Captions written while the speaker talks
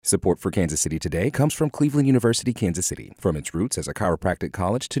Support for Kansas City Today comes from Cleveland University, Kansas City. From its roots as a chiropractic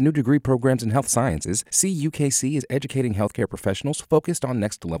college to new degree programs in health sciences, CUKC is educating healthcare professionals focused on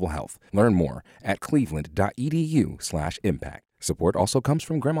next-level health. Learn more at cleveland.edu/impact. Support also comes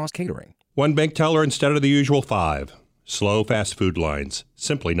from Grandma's Catering. One bank teller instead of the usual 5. Slow fast food lines.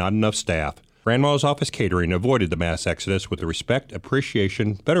 Simply not enough staff. Grandma's Office Catering avoided the mass exodus with the respect,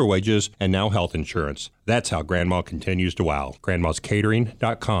 appreciation, better wages, and now health insurance. That's how Grandma continues to wow.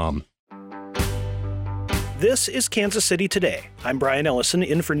 Grandma'sCatering.com. This is Kansas City Today. I'm Brian Ellison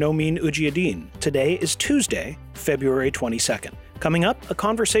in for Nomin Ujiyediin. Today is Tuesday, February 22nd. Coming up, a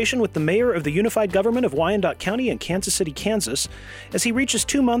conversation with the mayor of the unified government of Wyandotte County in Kansas City, Kansas, as he reaches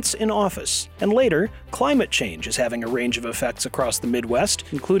 2 months in office. And later, climate change is having a range of effects across the Midwest,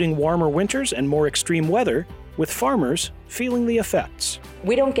 including warmer winters and more extreme weather, with farmers feeling the effects.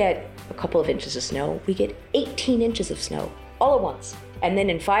 We don't get a couple of inches of snow, we get 18 inches of snow all at once. And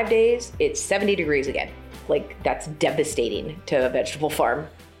then in 5 days, it's 70 degrees again. That's devastating to a vegetable farm.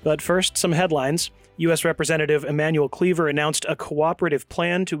 But first, some headlines. U.S. Representative Emanuel Cleaver announced a cooperative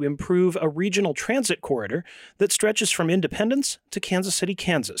plan to improve a regional transit corridor that stretches from Independence to Kansas City,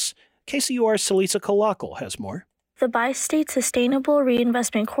 Kansas. KCUR's Salisa Kalakal has more. The Bi-State Sustainable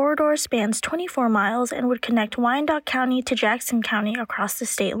Reinvestment Corridor spans 24 miles and would connect Wyandotte County to Jackson County across the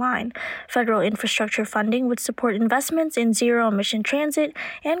state line. Federal infrastructure funding would support investments in zero-emission transit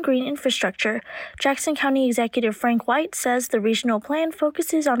and green infrastructure. Jackson County Executive Frank White says the regional plan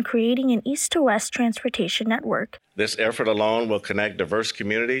focuses on creating an east-to-west transportation network. This effort alone will connect diverse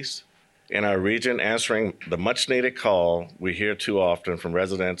communities in our region, answering the much-needed call we hear too often from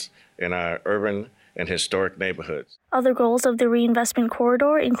residents in our urban and historic neighborhoods. Other goals of the reinvestment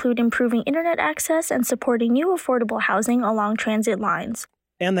corridor include improving internet access and supporting new affordable housing along transit lines.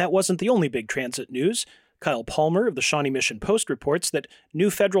 And that wasn't the only big transit news. Kyle Palmer of the Shawnee Mission Post reports that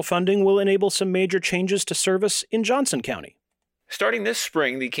new federal funding will enable some major changes to service in Johnson County. Starting this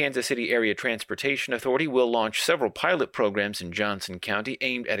spring, the Kansas City Area Transportation Authority will launch several pilot programs in Johnson County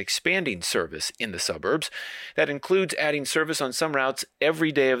aimed at expanding service in the suburbs. That includes adding service on some routes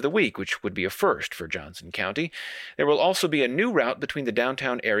every day of the week, which would be a first for Johnson County. There will also be a new route between the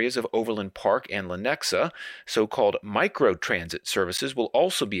downtown areas of Overland Park and Lenexa. So-called micro-transit services will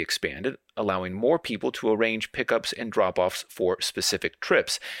also be expanded, allowing more people to arrange pickups and drop-offs for specific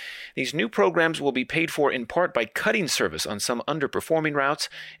trips. These new programs will be paid for in part by cutting service on some underperforming routes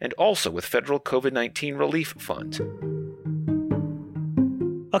and also with federal COVID-19 relief funds.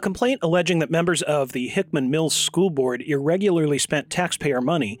 A complaint alleging that members of the Hickman Mills School Board irregularly spent taxpayer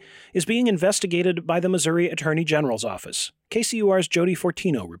money is being investigated by the Missouri Attorney General's office. KCUR's Jody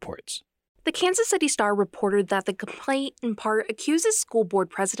Fortino reports. The Kansas City Star reported that the complaint in part accuses school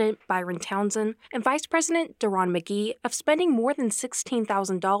board president Byron Townsend and vice president Deron McGee of spending more than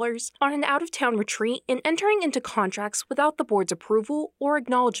 $16,000 on an out-of-town retreat and entering into contracts without the board's approval or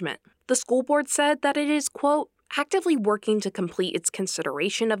acknowledgement. The school board said that it is, quote, actively working to complete its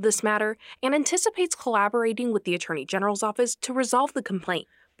consideration of this matter and anticipates collaborating with the Attorney General's office to resolve the complaint.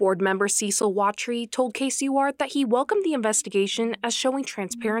 Board member Cecil Watry told KCUR that he welcomed the investigation as showing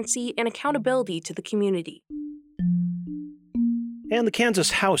transparency and accountability to the community. And the Kansas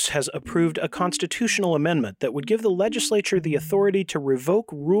House has approved a constitutional amendment that would give the legislature the authority to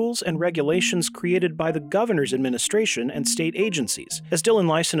revoke rules and regulations created by the governor's administration and state agencies. As Dylan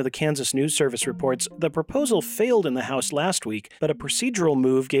Lyson of the Kansas News Service reports, the proposal failed in the House last week, but a procedural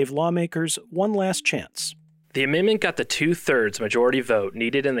move gave lawmakers one last chance. The amendment got the 2/3 majority vote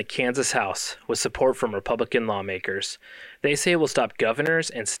needed in the Kansas House with support from Republican lawmakers. They say it will stop governors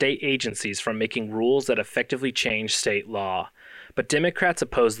and state agencies from making rules that effectively change state law. But Democrats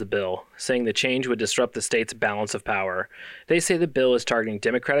oppose the bill, saying the change would disrupt the state's balance of power. They say the bill is targeting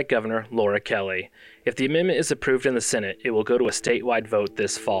Democratic Governor Laura Kelly. If the amendment is approved in the Senate, it will go to a statewide vote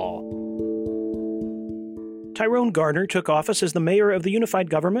this fall. Tyrone Garner took office as the mayor of the unified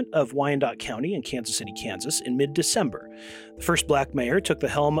government of Wyandotte County in Kansas City, Kansas in mid-December. The first black mayor took the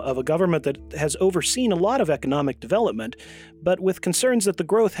helm of a government that has overseen a lot of economic development, but with concerns that the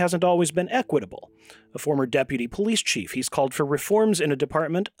growth hasn't always been equitable. A former deputy police chief, he's called for reforms in a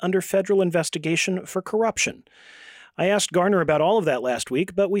department under federal investigation for corruption. I asked Garner about all of that last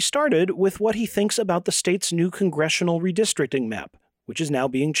week, but we started with what he thinks about the state's new congressional redistricting map, which is now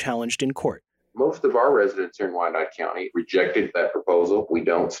being challenged in court. Most of our residents here in Wyandotte County rejected that proposal. We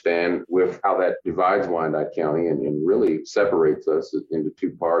don't stand with how that divides Wyandotte County and really separates us into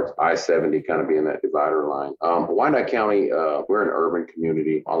two parts, I-70 kind of being that divider line. Wyandotte County, we're an urban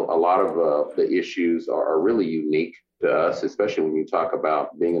community. A lot of the issues are really unique to us, especially when you talk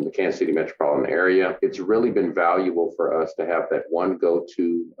about being in the Kansas City metropolitan area. It's really been valuable for us to have that one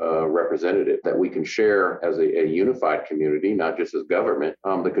go-to representative that we can share as a unified community, not just as government,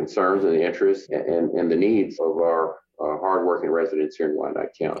 the concerns and the interests and the needs of our hardworking residents here in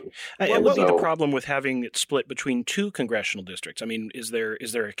Wyandotte County. And what would be the problem with having it split between two congressional districts? I mean, is there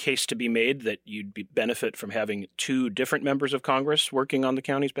a case to be made that you'd benefit from having two different members of Congress working on the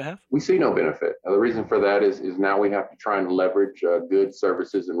county's behalf? We see no benefit. The reason for that is now we have to try and leverage good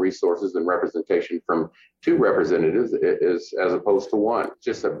services and resources and representation from two representatives as opposed to one. It's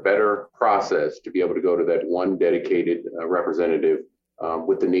just a better process to be able to go to that one dedicated representative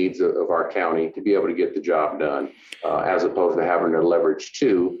with the needs of our county to be able to get the job done, as opposed to having to leverage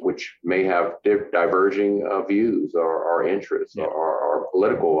two, which may have diverging views or interests or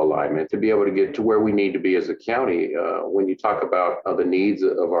political alignment, to be able to get to where we need to be as a county. When you talk about the needs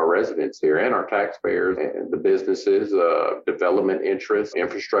of our residents here and our taxpayers and the businesses, development interests,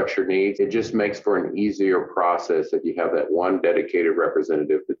 infrastructure needs, it just makes for an easier process if you have that one dedicated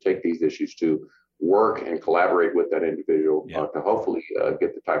representative to take these issues to work and collaborate with that individual to hopefully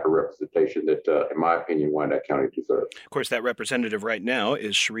get the type of representation that, in my opinion, Wyandotte County deserves. Of course, that representative right now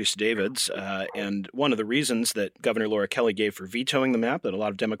is Sharice Davids, and one of the reasons that Governor Laura Kelly gave for vetoing the map, that a lot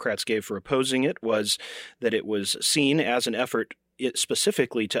of Democrats gave for opposing it, was that it was seen as an effort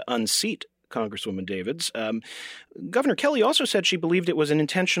specifically to unseat Congresswoman Davids. Governor Kelly also said she believed it was an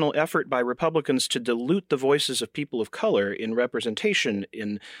intentional effort by Republicans to dilute the voices of people of color in representation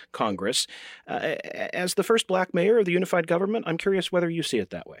in Congress. As the first black mayor of the unified government, I'm curious whether you see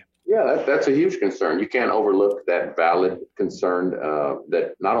it that way. Yeah, that's a huge concern. You can't overlook that valid concern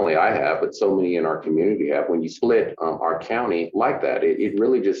that not only I have, but so many in our community have. When you split our county like that, it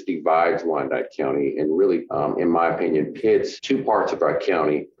really just divides Wyandotte County and really, in my opinion, pits two parts of our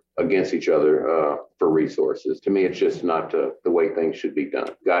county against each other for resources. To me, it's just not the way things should be done.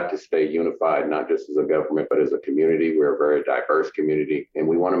 Got to stay unified, not just as a government, but as a community. We're a very diverse community, and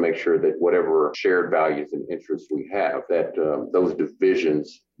we want to make sure that whatever shared values and interests we have, that those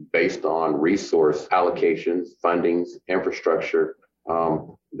divisions based on resource allocations, fundings, infrastructure,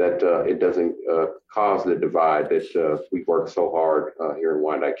 that it doesn't cause the divide that we've worked so hard here in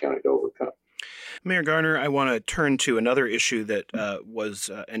Wyandotte County to overcome. Mayor Garner, I want to turn to another issue that was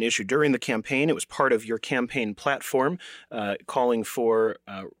an issue during the campaign. It was part of your campaign platform, calling for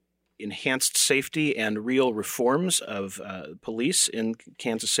enhanced safety and real reforms of police in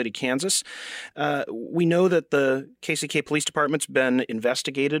Kansas City, Kansas. We know that the KCK Police Department's been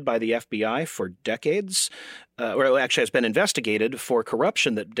investigated by the FBI for decades, or actually has been investigated for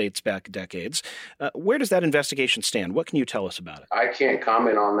corruption that dates back decades. Where does that investigation stand? What can you tell us about it? I can't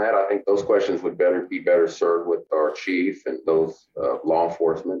comment on that. I think those questions would be better served with our chief and those law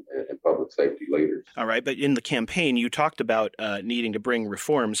enforcement and public safety leaders. All right, but in the campaign, you talked about needing to bring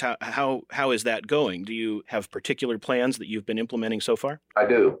reforms. How is that going? Do you have particular plans that you've been implementing so far? I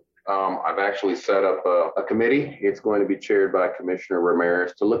do. I've actually set up a committee. It's going to be chaired by Commissioner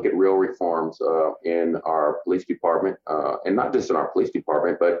Ramirez to look at real reforms in our police department, and not just in our police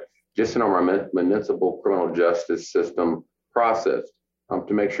department, but just in our municipal criminal justice system process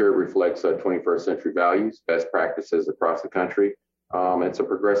to make sure it reflects 21st century values, best practices across the country, and some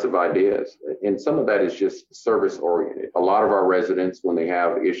progressive ideas. And some of that is just service oriented. A lot of our residents, when they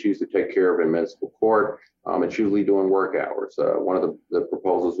have issues to take care of in municipal court, it's usually doing work hours. One of the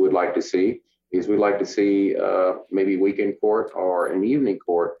proposals we'd like to see is we'd like to see maybe weekend court or an evening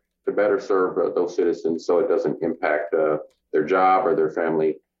court to better serve those citizens so it doesn't impact their job or their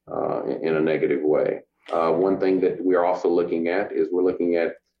family in a negative way. One thing that we are also looking at is we're looking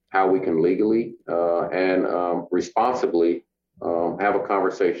at how we can legally and responsibly have a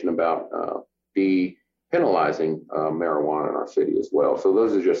conversation about depenalizing marijuana in our city as well. So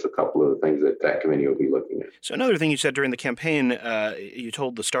those are just a couple of the things that committee will be looking at. So another thing you said during the campaign, you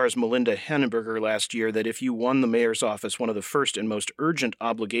told the Star's Melinda Henneberger last year that if you won the mayor's office, one of the first and most urgent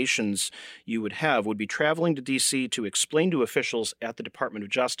obligations you would have would be traveling to D.C. to explain to officials at the Department of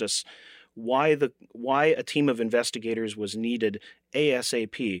Justice why a team of investigators was needed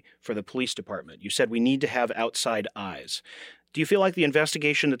ASAP for the police department. You said we need to have outside eyes. Do you feel like the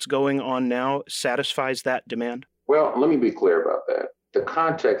investigation that's going on now satisfies that demand? Well, let me be clear about that. The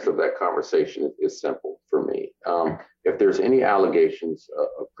context of that conversation is simple for me. If there's any allegations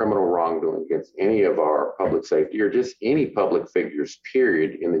of criminal wrongdoing against any of our public safety or just any public figures,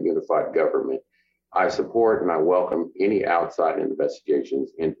 period, in the unified government, I support and I welcome any outside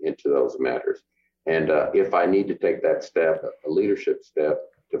investigations into those matters. And if I need to take that step, a leadership step,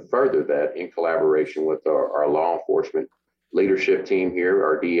 to further that in collaboration with our law enforcement leadership team here,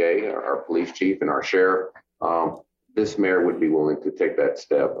 our DA, our police chief, and our sheriff, this mayor would be willing to take that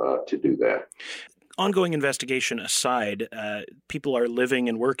step to do that. Ongoing investigation aside, people are living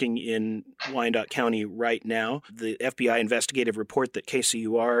and working in Wyandotte County right now. The FBI investigative report that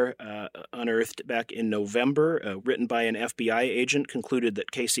KCUR unearthed back in November, written by an FBI agent, concluded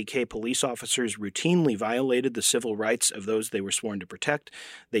that KCK police officers routinely violated the civil rights of those they were sworn to protect.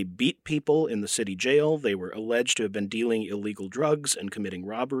 They beat people in the city jail. They were alleged to have been dealing illegal drugs and committing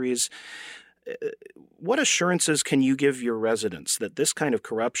robberies. What assurances can you give your residents that this kind of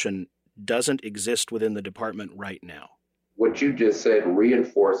corruption doesn't exist within the department right now? What you just said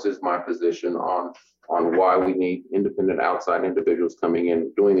reinforces my position on why we need independent outside individuals coming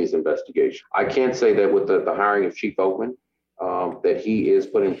in doing these investigations. I can say that with the hiring of Chief Oakman, that he is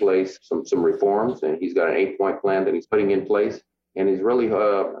putting in place some reforms, and he's got an 8-point plan that he's putting in place, and he's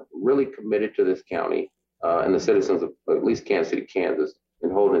really committed to this county and the citizens of at least Kansas City, Kansas,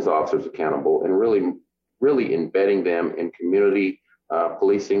 and holding his officers accountable and really embedding them in community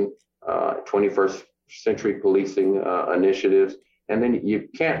policing, 21st century policing initiatives. And then you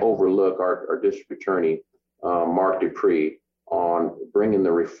can't overlook our district attorney, Mark Dupree, on bringing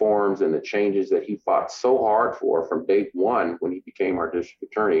the reforms and the changes that he fought so hard for from day one when he became our district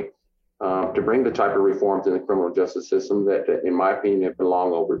attorney, to bring the type of reforms in the criminal justice system that, in my opinion, have been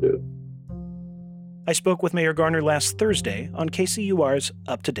long overdue. I spoke with Mayor Garner last Thursday on KCUR's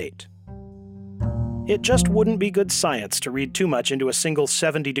Up to Date. It just wouldn't be good science to read too much into a single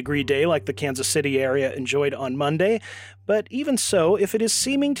 70-degree day like the Kansas City area enjoyed on Monday. But even so, if it is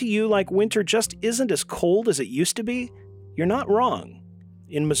seeming to you like winter just isn't as cold as it used to be, you're not wrong.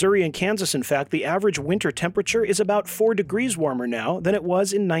 In Missouri and Kansas, in fact, the average winter temperature is about 4 degrees warmer now than it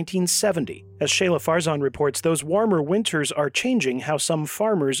was in 1970. As Shayla Farzan reports, those warmer winters are changing how some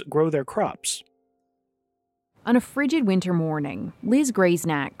farmers grow their crops. On a frigid winter morning, Liz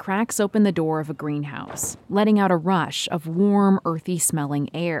Graysnack cracks open the door of a greenhouse, letting out a rush of warm, earthy-smelling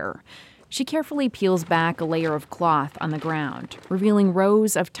air. She carefully peels back a layer of cloth on the ground, revealing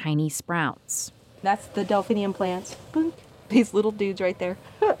rows of tiny sprouts. That's the delphinium plants. These little dudes right there.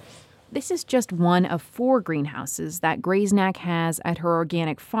 This is just one of 4 greenhouses that Graysnack has at her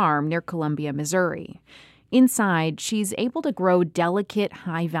organic farm near Columbia, Missouri. Inside, she's able to grow delicate,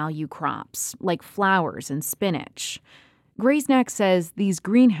 high-value crops, like flowers and spinach. Graysnack says these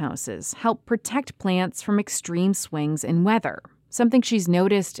greenhouses help protect plants from extreme swings in weather, something she's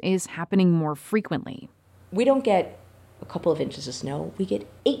noticed is happening more frequently. We don't get a couple of inches of snow. We get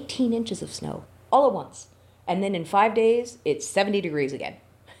 18 inches of snow all at once. And then in 5 days, it's 70 degrees again.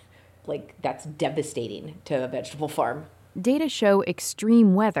 That's devastating to a vegetable farm. Data show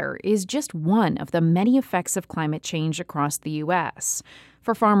extreme weather is just one of the many effects of climate change across the U.S.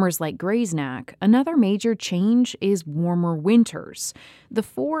 For farmers like Graysnack, another major change is warmer winters. The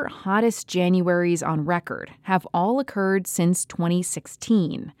 4 hottest Januaries on record have all occurred since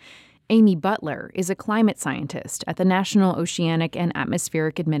 2016. Amy Butler is a climate scientist at the National Oceanic and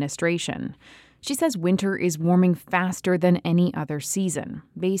Atmospheric Administration. She says winter is warming faster than any other season,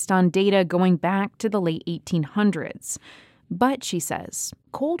 based on data going back to the late 1800s. But, she says,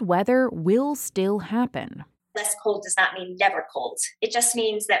 cold weather will still happen. Less cold does not mean never cold. It just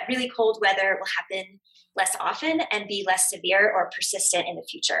means that really cold weather will happen less often and be less severe or persistent in the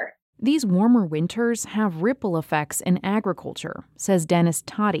future. These warmer winters have ripple effects in agriculture, says Dennis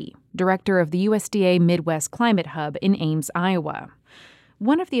Toddy, director of the USDA Midwest Climate Hub in Ames, Iowa.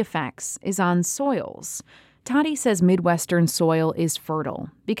 One of the effects is on soils. Toddy says Midwestern soil is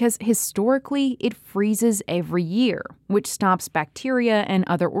fertile because historically it freezes every year, which stops bacteria and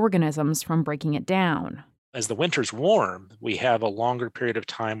other organisms from breaking it down. As the winter's warm, we have a longer period of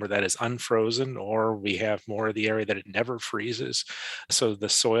time where that is unfrozen, or we have more of the area that it never freezes. So the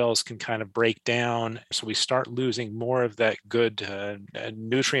soils can kind of break down. So we start losing more of that good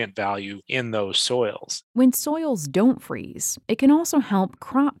nutrient value in those soils. When soils don't freeze, it can also help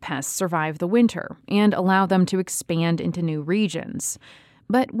crop pests survive the winter and allow them to expand into new regions.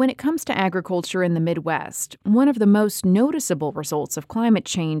 But when it comes to agriculture in the Midwest, one of the most noticeable results of climate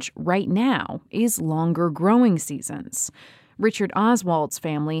change right now is longer growing seasons. Richard Oswald's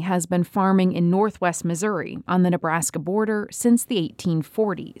family has been farming in northwest Missouri on the Nebraska border since the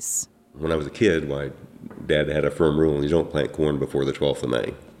 1840s. When I was a kid, my dad had a firm rule: you don't plant corn before the 12th of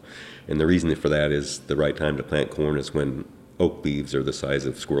May. And the reason for that is the right time to plant corn is when oak leaves are the size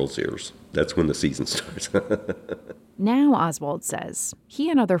of squirrel's ears. That's when the season starts. Now, Oswald says, he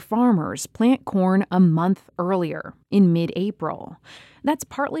and other farmers plant corn a month earlier, in mid-April. That's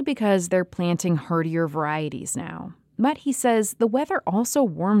partly because they're planting hardier varieties now. But he says the weather also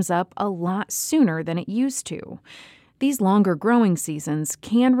warms up a lot sooner than it used to. These longer growing seasons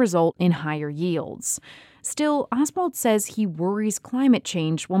can result in higher yields. Still, Oswald says he worries climate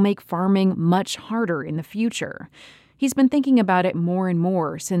change will make farming much harder in the future. He's been thinking about it more and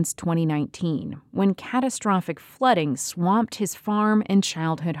more since 2019, when catastrophic flooding swamped his farm and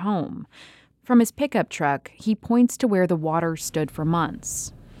childhood home. From his pickup truck, he points to where the water stood for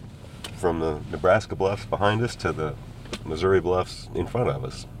months. From the Nebraska bluffs behind us to the Missouri bluffs in front of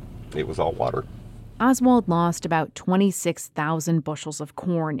us, it was all water. Oswald lost about 26,000 bushels of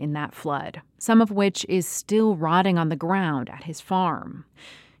corn in that flood, some of which is still rotting on the ground at his farm.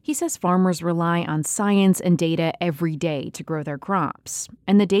 He says farmers rely on science and data every day to grow their crops,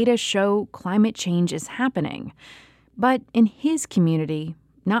 and the data show climate change is happening. But in his community,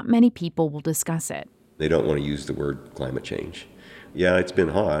 not many people will discuss it. They don't want to use the word climate change. Yeah, it's been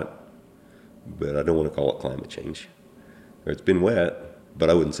hot, but I don't want to call it climate change. Or it's been wet, but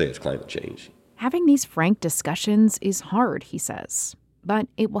I wouldn't say it's climate change. Having these frank discussions is hard, he says, but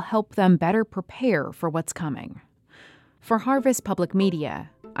it will help them better prepare for what's coming. For Harvest Public Media,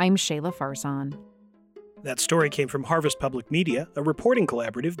 I'm Shayla Farzan. That story came from Harvest Public Media, a reporting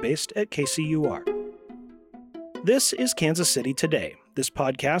collaborative based at KCUR. This is Kansas City Today. This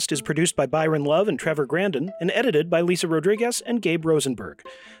podcast is produced by Byron Love and Trevor Grandin and edited by Lisa Rodriguez and Gabe Rosenberg.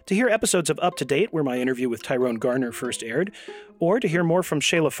 To hear episodes of Up to Date, where my interview with Tyrone Garner first aired, or to hear more from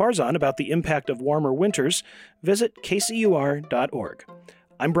Shayla Farzan about the impact of warmer winters, visit kcur.org.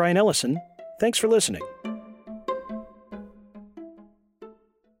 I'm Brian Ellison. Thanks for listening.